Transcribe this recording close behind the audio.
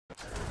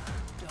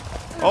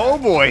Oh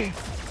boy.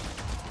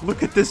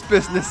 Look at this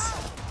business.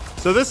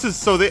 So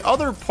the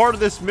other part of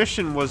this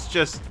mission was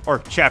just, or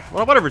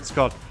whatever it's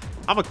called.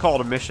 I'm gonna call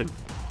it a mission.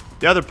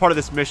 The other part of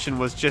this mission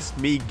was just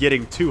me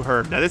getting to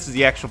her. Now this is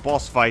the actual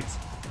boss fight.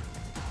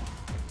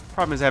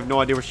 Problem is I have no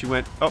idea where she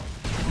went. Oh.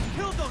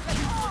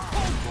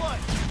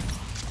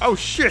 Oh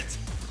shit.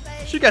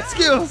 She got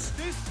skills.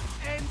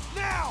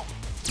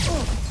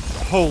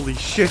 Holy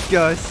shit,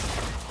 guys.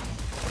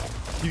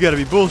 You gotta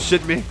be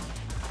bullshitting me.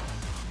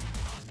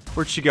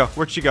 Where'd she go?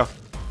 Where'd she go?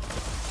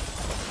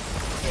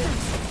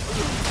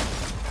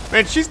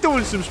 Man, she's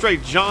doing some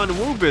straight John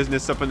Woo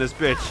business up in this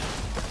bitch.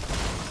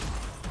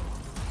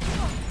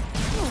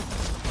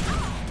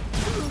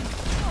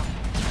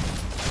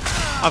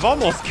 I've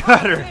almost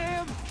got her.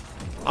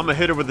 I'm gonna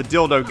hit her with a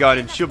dildo gun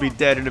and she'll be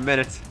dead in a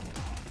minute.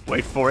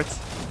 Wait for it.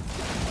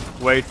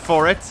 Wait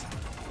for it.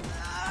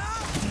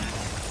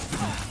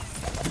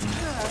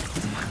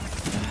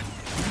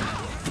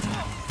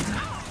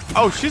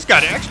 Oh, she's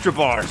got extra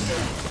bars.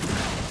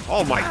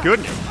 Oh my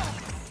goodness.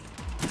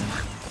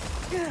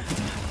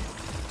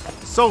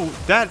 So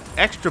that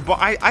extra bar,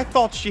 I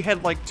thought she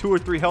had like 2 or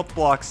 3 health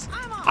blocks.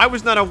 I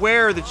was not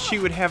aware that she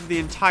would have the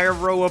entire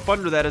row up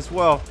under that as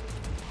well.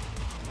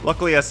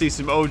 Luckily, I see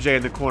some OJ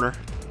in the corner.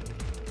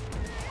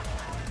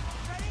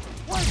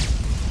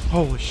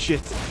 Holy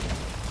shit.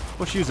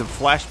 What's she using,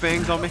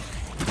 flashbangs on me?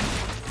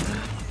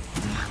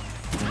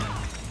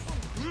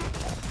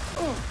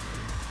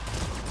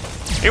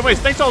 Anyways,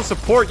 thanks for all the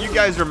support. You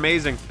guys are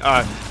amazing.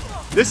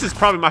 This is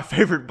probably my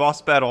favorite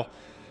boss battle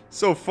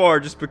so far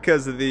just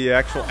because of the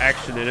actual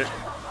action in it.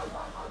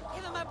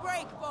 Give him a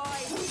break, boy.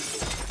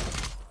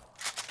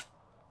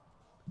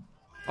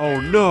 Oh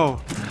no.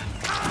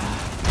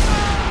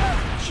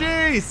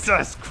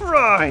 Jesus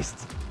Christ.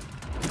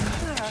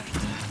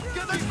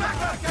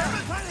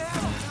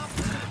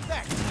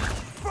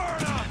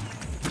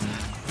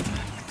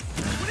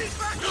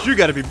 You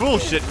gotta be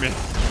bullshitting me.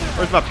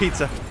 Where's my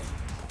pizza?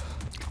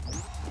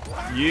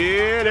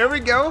 Yeah, there we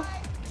go.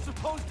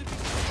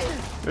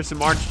 There's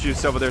some orange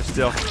juice over there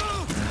still.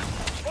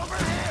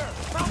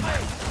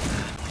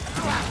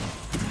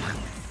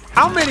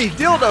 How many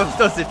dildos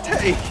does it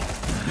take?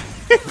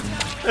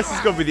 This is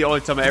gonna be the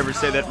only time I ever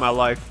say that in my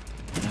life.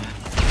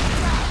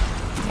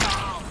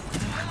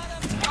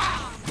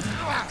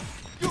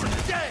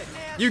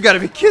 You gotta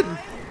be kidding.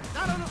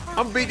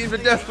 I'm beating him to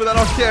death, but I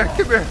don't care.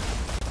 Come here.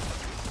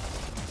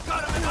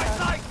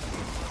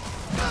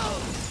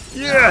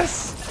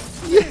 Yes!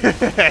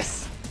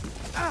 Yes!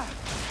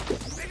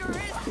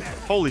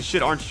 Holy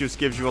shit, orange juice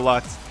gives you a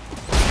lot.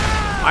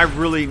 I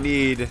really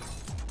need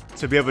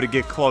to be able to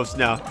get close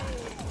now.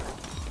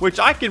 Which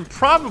I can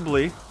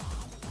probably,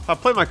 if I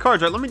play my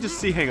cards right, let me just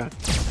see, hang on.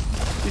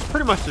 He's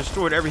pretty much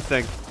destroyed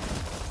everything.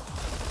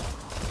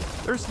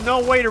 There's no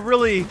way to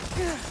really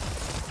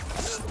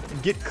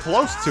get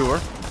close to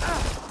her.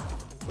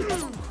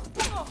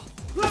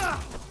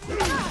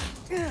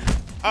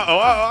 Uh-oh,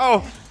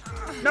 uh-oh.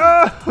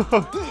 No!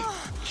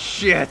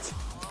 Shit.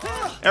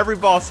 Every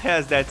boss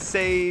has that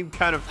same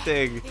kind of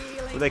thing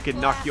where they can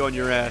knock you on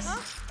your ass.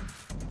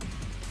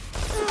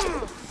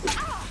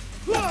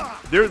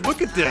 Dude,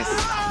 look at this.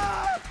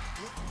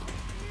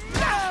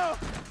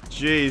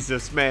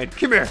 Jesus, man.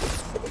 Come here.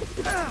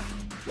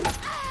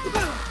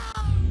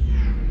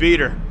 Beat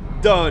her.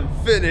 Done.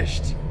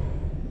 Finished.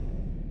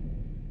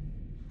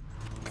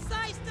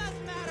 Size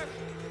doesn't matter.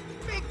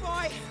 Big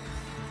boy.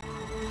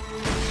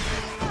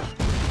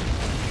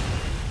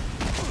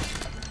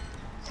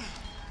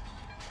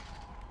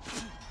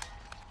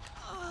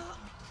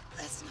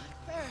 That's not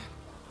fair.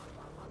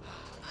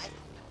 I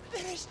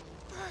finished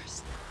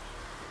first.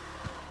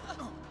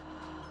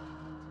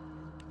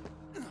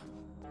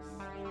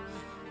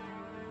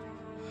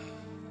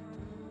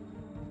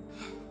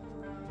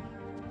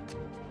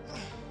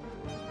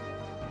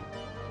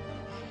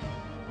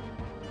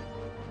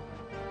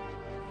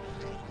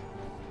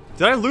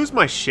 Did I lose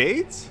my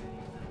shades?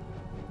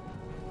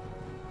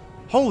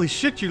 Holy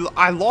shit,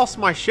 I lost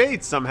my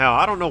shades somehow.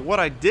 I don't know what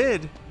I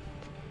did.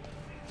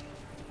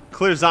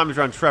 Clear zombies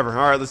around Trevor.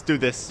 Alright, let's do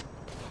this.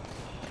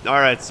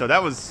 Alright, so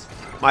that was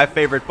my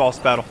favorite boss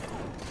battle.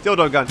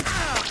 Dildo gun.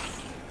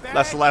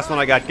 That's the last one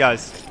I got,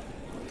 guys.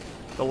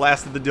 The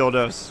last of the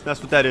dildos.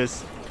 That's what that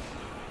is.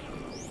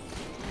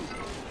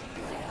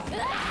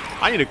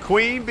 I need a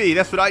queen bee.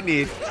 That's what I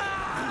need.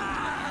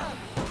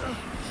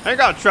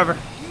 Hang on, Trevor.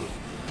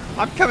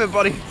 I'm coming,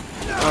 buddy.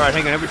 Alright,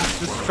 hang on.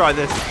 Let's try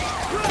this.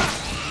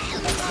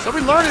 So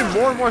we're learning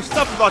more and more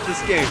stuff about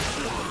this game.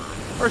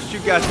 First you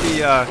got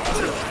the,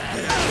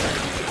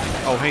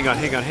 oh, hang on.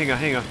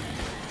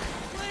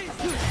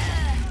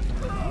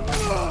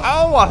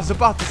 Oh, I was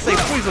about to say,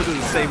 please don't do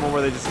the same one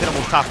where they just hit them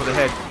on top of the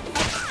head.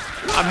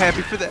 I'm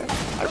happy for that.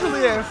 I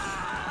really am.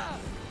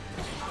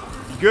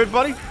 You good,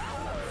 buddy?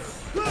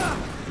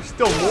 There's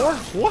still more?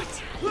 What?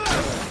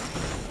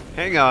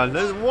 Hang on.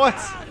 What?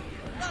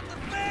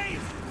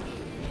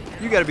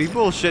 You gotta be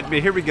bullshitting me.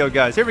 Here we go,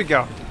 guys. Here we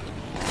go.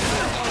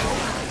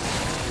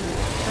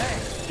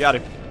 Got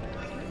him.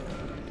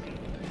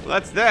 Well,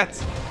 that's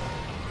that.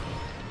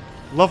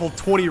 Level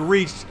 20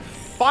 reached.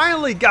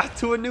 Finally got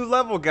to a new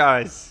level,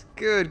 guys.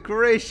 Good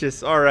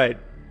gracious. All right.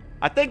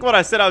 I think what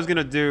I said I was going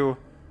to do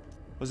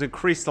was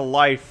increase the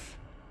life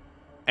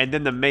and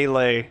then the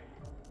melee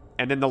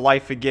and then the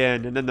life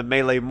again and then the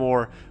melee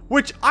more.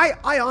 Which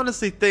I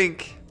honestly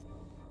think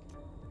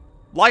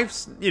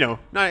life's, you know,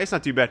 it's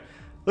not too bad.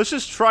 Let's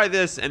just try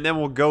this and then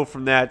we'll go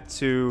from that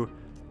to...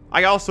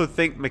 I also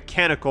think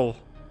mechanical...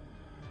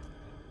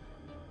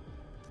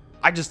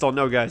 I just don't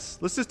know, guys.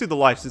 Let's just do the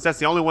life since that's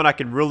the only one I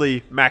can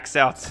really max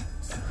out.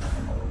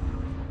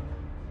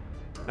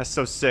 That's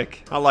so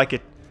sick. I like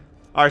it.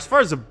 Alright, as far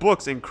as the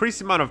books,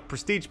 increased amount of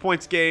prestige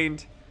points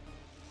gained.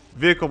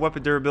 Vehicle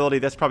weapon durability,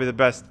 that's probably the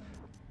best.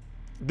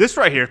 This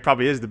right here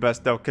probably is the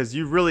best, though, because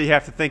you really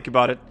have to think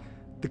about it.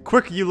 The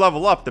quicker you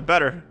level up, the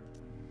better.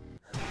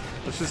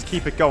 Let's just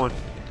keep it going.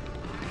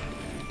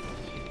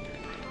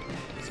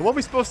 So what are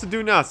we supposed to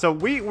do now? So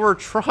we were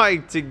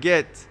trying to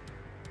get...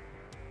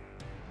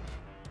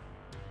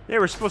 Yeah,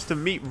 we're supposed to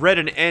meet Red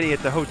and Annie at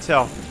the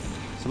hotel.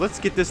 So let's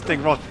get this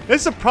thing rolling.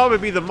 This will probably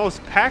be the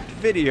most packed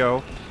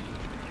video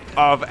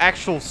of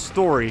actual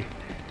story.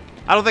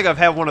 I don't think I've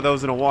had one of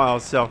those in a while,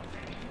 so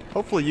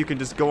hopefully you can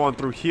just go on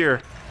through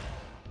here.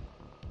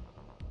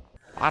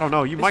 I don't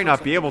know, you might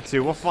not be able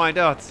to. We'll find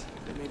out.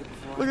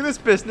 Look at this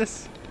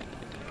business.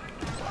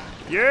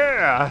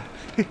 Yeah!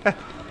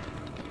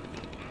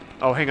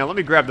 Oh, hang on, let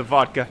me grab the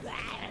vodka.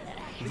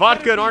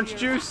 Vodka and orange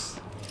juice?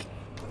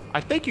 I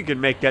think you can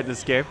make that in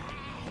this game.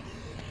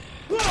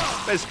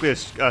 Basically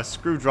a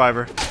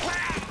screwdriver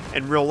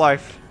in real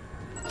life.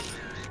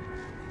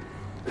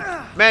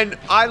 Man,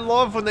 I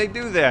love when they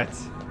do that.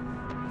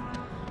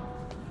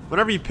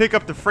 Whenever you pick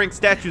up the Frank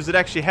statues, it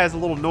actually has a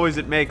little noise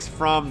it makes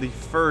from the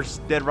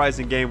first Dead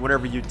Rising game.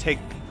 Whenever you take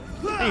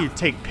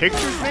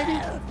pictures, maybe?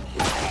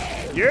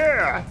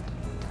 Yeah!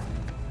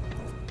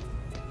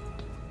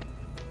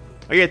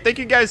 Again, thank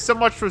you guys so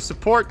much for the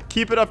support.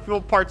 Keep it up,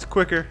 build parts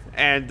quicker.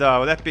 And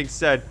with that being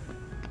said,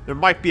 there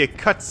might be a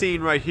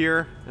cutscene right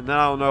here, and then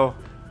I don't know.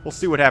 We'll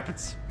see what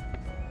happens.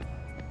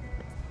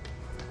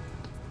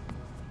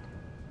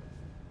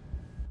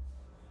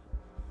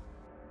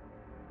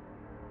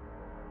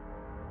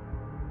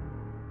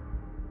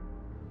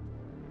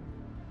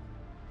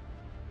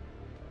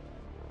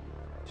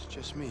 It's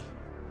just me.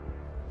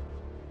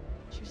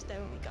 She was there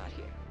when we got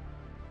here.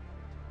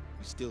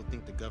 You still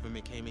think the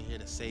government came in here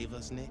to save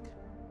us, Nick?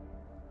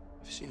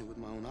 I've seen it with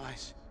my own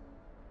eyes.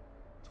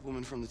 The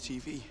woman from the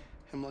TV.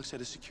 Hemlock's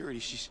head of security.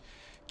 She's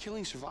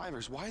killing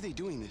survivors. Why are they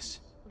doing this?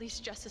 At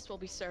least justice will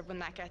be served when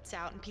that gets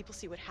out and people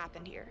see what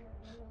happened here.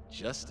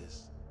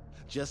 Justice?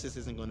 Justice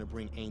isn't going to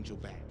bring Angel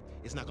back.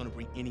 It's not going to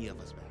bring any of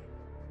us back.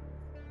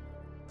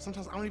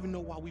 Sometimes I don't even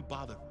know why we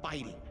bother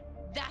fighting.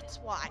 That's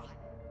why.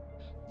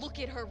 Look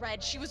at her,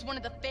 Red. She was one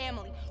of the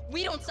family.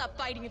 We don't stop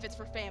fighting if it's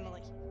for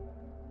family.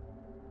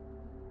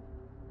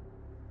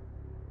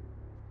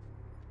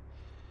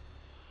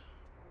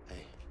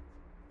 Hey,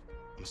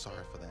 I'm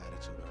sorry for the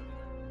attitude earlier.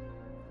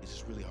 It's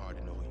just really hard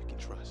to know who you can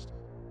trust.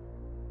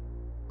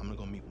 I'm gonna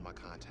go meet with my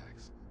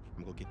contacts.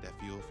 I'm gonna go get that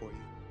fuel for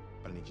you,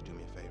 but I need you to do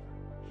me a favor.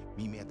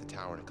 Meet me at the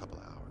tower in a couple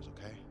of hours,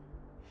 okay?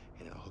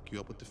 And I'll hook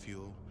you up with the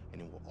fuel, and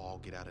then we'll all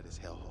get out of this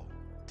hellhole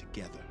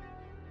together.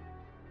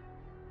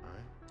 All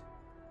right?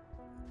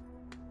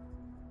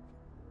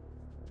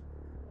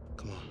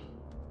 Come on.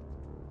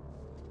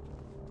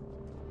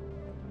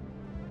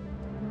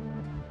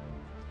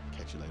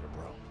 Catch you later,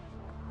 bro.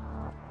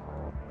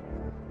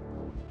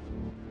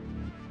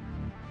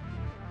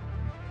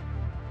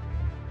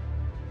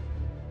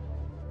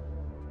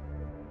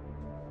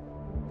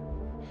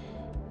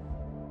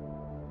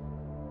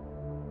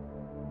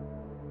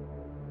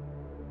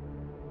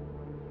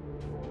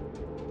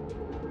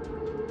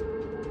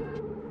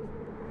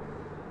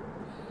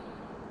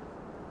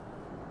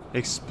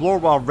 Explore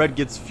while Red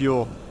gets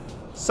fuel.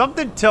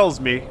 Something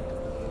tells me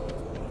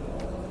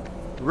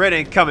Red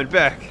ain't coming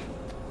back.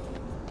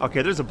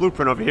 Okay, there's a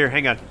blueprint over here.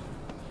 Hang on.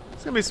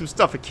 There's gonna be some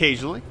stuff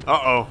occasionally.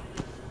 Uh-oh.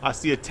 I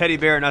see a teddy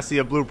bear and I see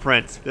a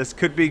blueprint. This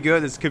could be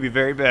good. This could be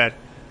very bad.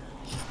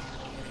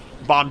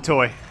 Bomb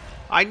toy.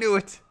 I knew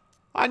it.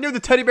 I knew the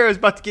teddy bear was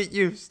about to get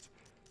used.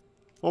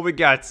 What we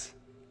got?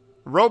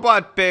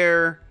 Robot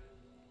bear.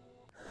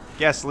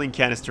 Gasoline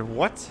canister.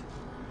 What?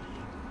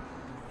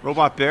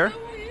 Robot bear?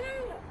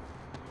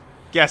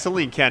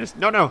 Gasoline canister.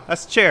 No, no,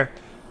 that's a chair.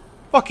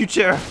 Fuck you,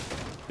 chair.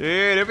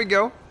 Yeah, there we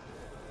go.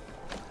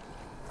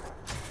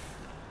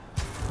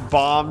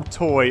 Bomb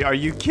toy. Are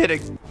you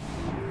kidding?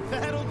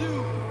 That'll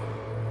do.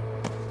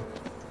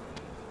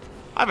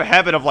 I have a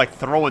habit of like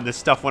throwing this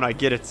stuff when I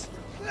get it.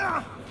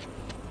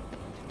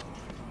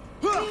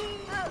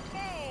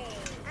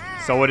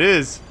 So it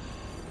is.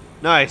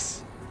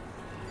 Nice.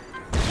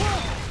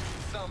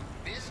 Some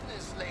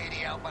business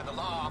lady out by the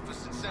law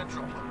office in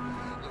Central.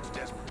 Looks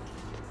desperate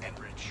and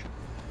rich.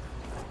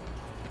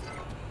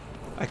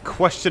 A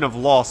question of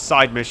law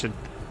side mission.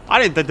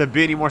 I didn't think there'd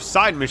be any more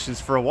side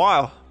missions for a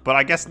while, but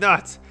I guess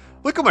not.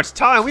 Look how much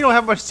time. We don't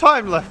have much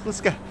time left.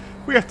 Let's go.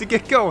 We have to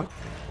get going.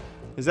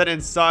 Is that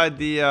inside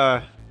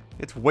the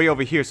It's way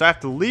over here, so I have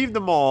to leave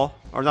the mall.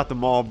 Or not the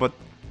mall, but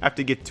I have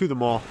to get to the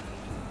mall.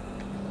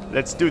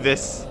 Let's do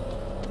this.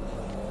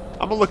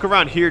 I'm gonna look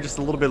around here just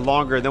a little bit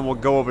longer, and then we'll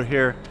go over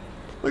here.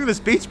 Look at this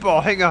beach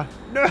ball. Hang on.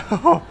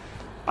 No!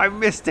 I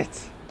missed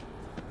it.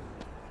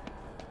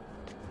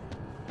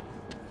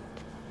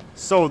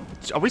 So,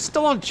 are we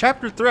still on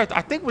chapter 3?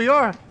 I think we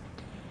are.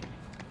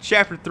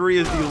 Chapter 3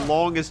 is the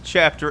longest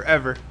chapter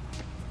ever.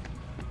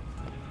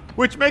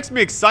 Which makes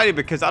me excited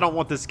because I don't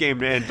want this game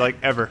to end, like,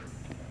 ever.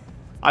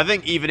 I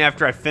think even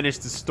after I finish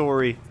the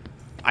story,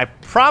 I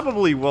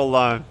probably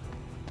will,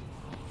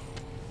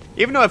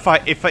 even though if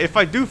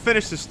I do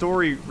finish the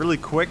story really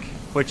quick,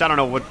 which I don't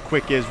know what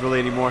quick is really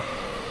anymore.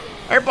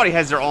 Everybody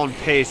has their own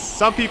pace.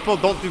 Some people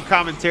don't do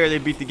commentary, they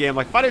beat the game.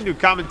 Like, if I didn't do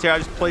commentary, I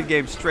just played the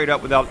game straight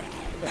up without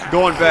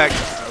going back,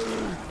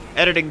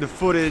 editing the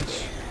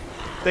footage,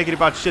 thinking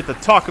about shit to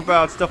talk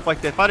about, stuff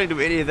like that. If I didn't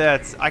do any of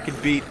that, I could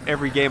beat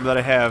every game that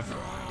I have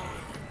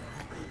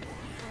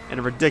in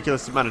a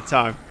ridiculous amount of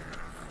time.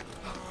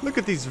 Look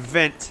at these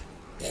vent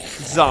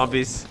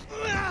zombies.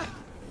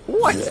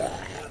 What?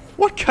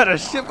 What kind of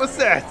shit was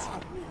that?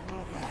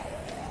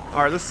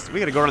 Alright, we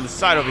gotta go around the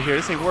side over here.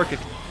 This ain't working.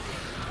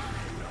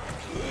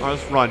 Alright,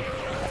 let's run.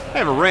 I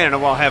haven't ran in a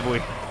while, have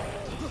we?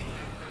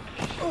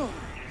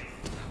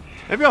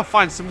 Maybe I'll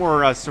find some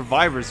more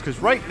survivors, because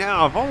right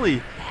now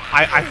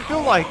I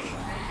feel like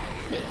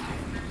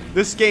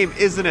this game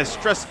isn't as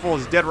stressful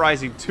as Dead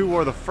Rising 2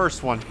 or the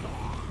first one.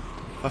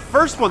 The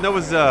first one, there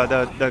was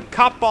the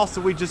cop boss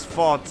that we just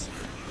fought.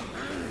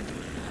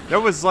 There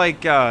was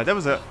like there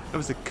was a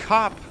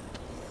cop.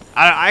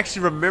 I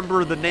actually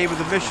remember the name of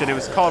the mission. It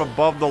was called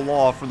Above the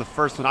Law from the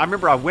first one. I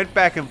remember I went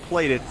back and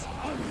played it.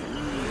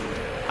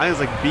 I think it was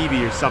like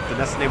BB or something.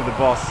 That's the name of the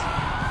boss.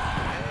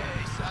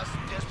 Hey, saw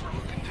some desperate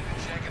looking dude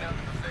checking out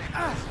the buffet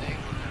for the snake.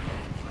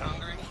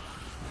 Hungry?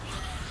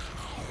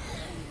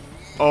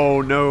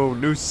 Oh no,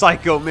 new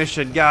Psycho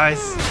mission,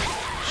 guys.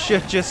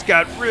 Shit just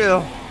got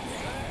real.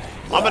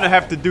 I'm gonna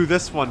have to do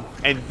this one,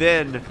 and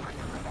then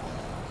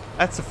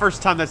that's the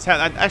first time that's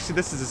happened. Actually,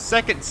 this is the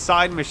second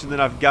side mission that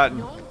I've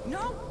gotten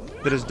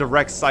that is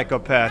direct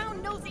Psychopath.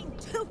 Brown-nosing,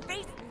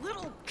 two-faced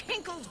little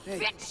kinkled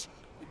bitch!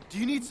 Do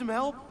you need some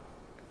help?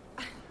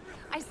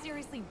 I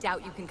seriously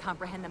doubt you can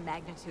comprehend the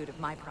magnitude of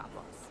my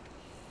problems.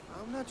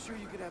 I'm not sure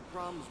you could have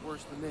problems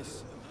worse than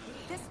this.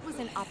 This was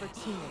an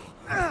opportunity.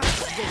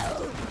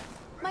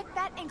 My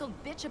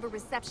fat-ankled bitch of a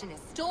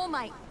receptionist stole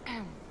my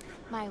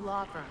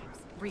law firm's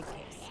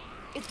briefcase.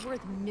 It's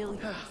worth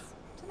millions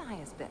to the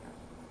highest bidder.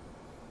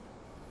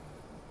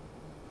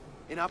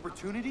 An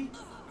opportunity?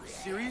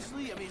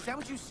 Seriously? I mean, is that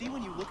what you see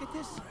when you look at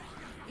this?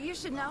 You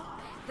should know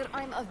that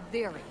I'm a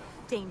very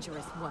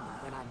dangerous woman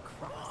when I'm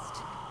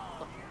crossed.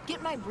 Look,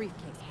 get my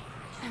briefcase,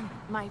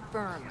 my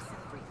firm's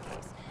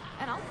briefcase,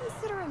 and I'll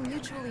consider a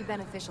mutually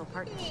beneficial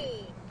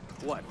partnership.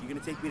 What, you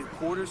gonna take me to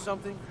court or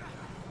something?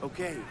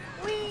 Okay,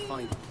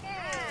 fine.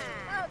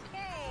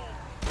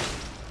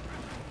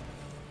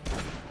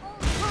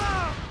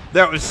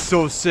 That was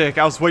so sick.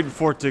 I was waiting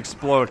for it to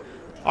explode.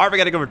 All right, we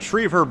gotta go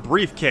retrieve her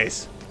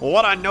briefcase. Well,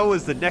 what I know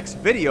is the next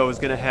video is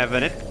gonna have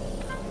in it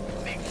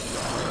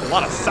a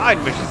lot of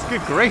side missions.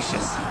 Good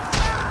gracious.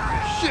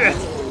 Shit.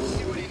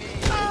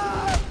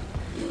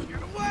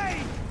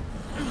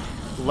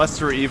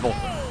 Lesser evil.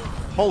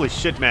 Holy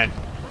shit, man.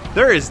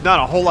 There is not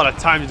a whole lot of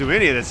time to do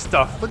any of this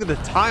stuff. Look at the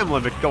time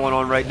limit going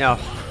on right now.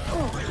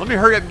 Let me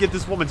hurry up and get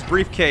this woman's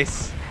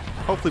briefcase.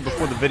 Hopefully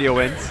before the video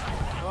ends.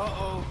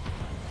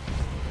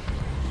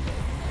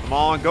 Come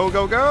on, go,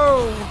 go,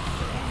 go!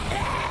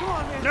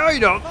 No,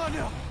 you don't.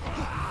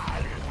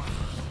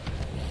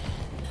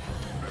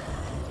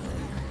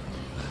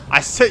 I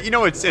said, you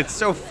know, it's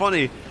so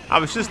funny. I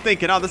was just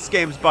thinking, oh, this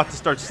game's about to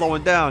start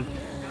slowing down.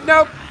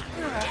 Nope.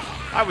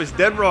 I was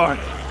dead wrong.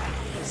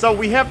 So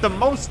we have the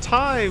most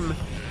time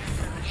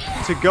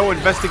to go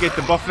investigate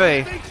the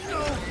buffet.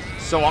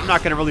 So I'm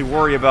not going to really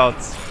worry about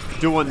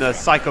doing the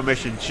Psycho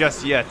mission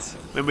just yet.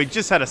 I mean, we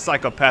just had a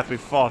Psychopath we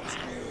fought.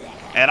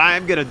 And I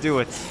am going to do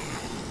it.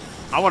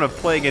 I want to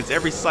play against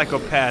every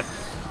Psychopath.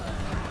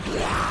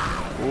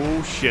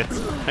 Oh, shit.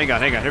 Hang on,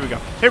 hang on. Here we go.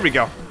 Here we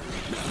go.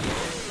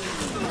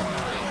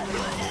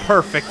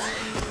 Perfect.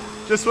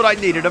 Just what I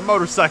needed, a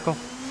motorcycle.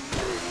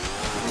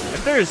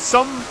 If there's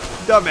some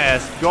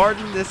dumbass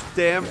guarding this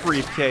damn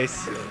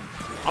briefcase,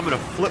 I'm gonna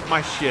flip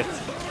my shit.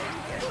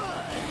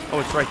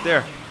 Oh, it's right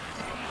there.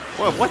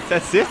 Whoa, what?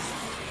 That's it?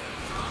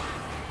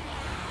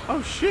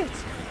 Oh, shit.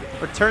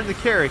 Return the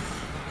carry.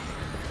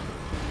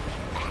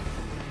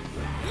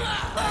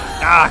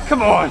 Ah,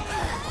 come on.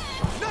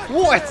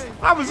 What?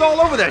 I was all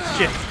over that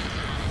shit.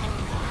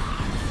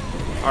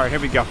 All right, here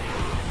we go.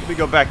 Let me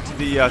go back to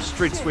the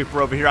street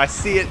sweeper over here. I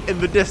see it in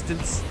the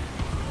distance.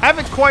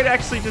 Haven't quite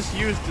actually just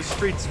used the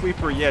street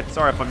sweeper yet.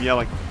 Sorry if I'm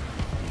yelling.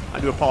 I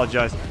do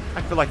apologize.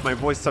 I feel like my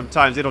voice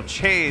sometimes, it'll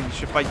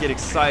change if I get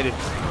excited.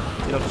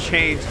 It'll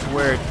change to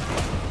where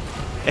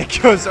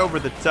it goes over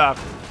the top.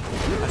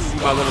 I see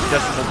my little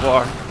decibel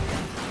bar.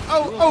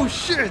 Oh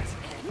shit!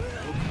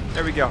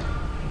 There we go.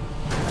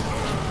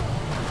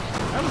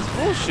 That was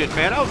bullshit,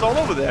 man. I was all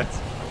over that.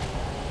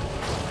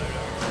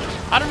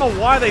 I don't know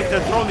why they're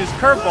throwing these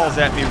curveballs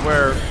at me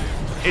where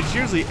it's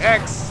usually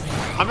X.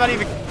 I'm not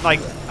even, like,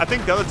 I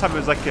think the other time it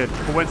was like a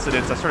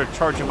coincidence. I started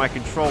charging my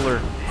controller.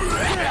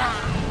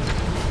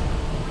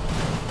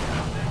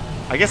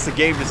 I guess the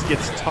game just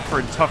gets tougher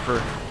and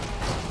tougher.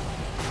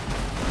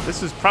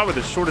 This is probably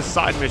the shortest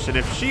side mission.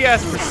 If she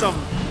asks for some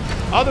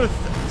other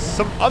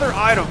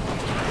item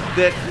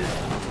that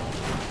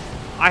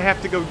I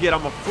have to go get,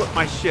 I'm gonna flip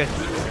my shit.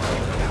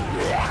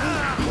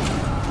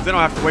 Because then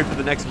I'll have to wait for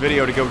the next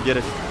video to go get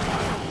it.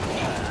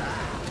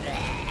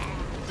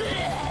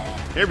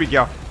 Here we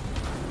go.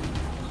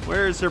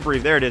 Where's her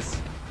brief? There it is.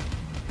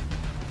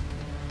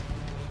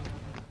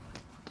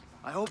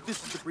 I hope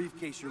this is the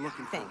briefcase you're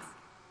looking for. Thanks.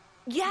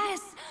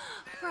 Yes!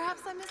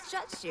 Perhaps I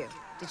misjudged you.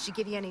 Did she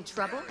give you any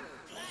trouble?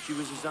 She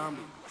was a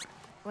zombie.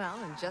 Well,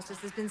 and justice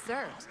has been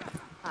served.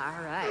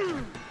 All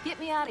right. Get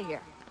me out of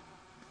here.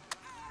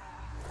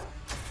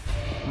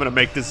 I'm gonna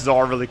make this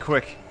czar really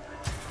quick.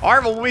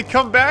 Alright, well, when we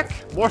come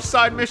back, more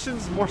side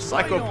missions, more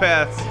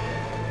psychopaths.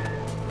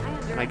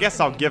 And I guess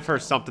I'll give her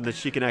something that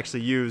she can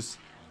actually use.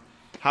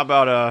 How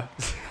about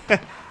how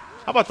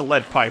about the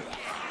lead pipe?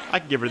 I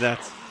can give her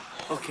that.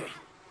 Okay.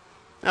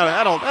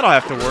 That'll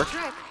have to work.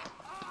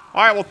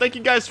 Alright, well, thank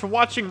you guys for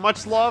watching.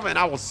 Much love, and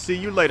I will see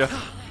you later.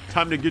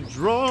 Time to get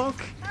drunk.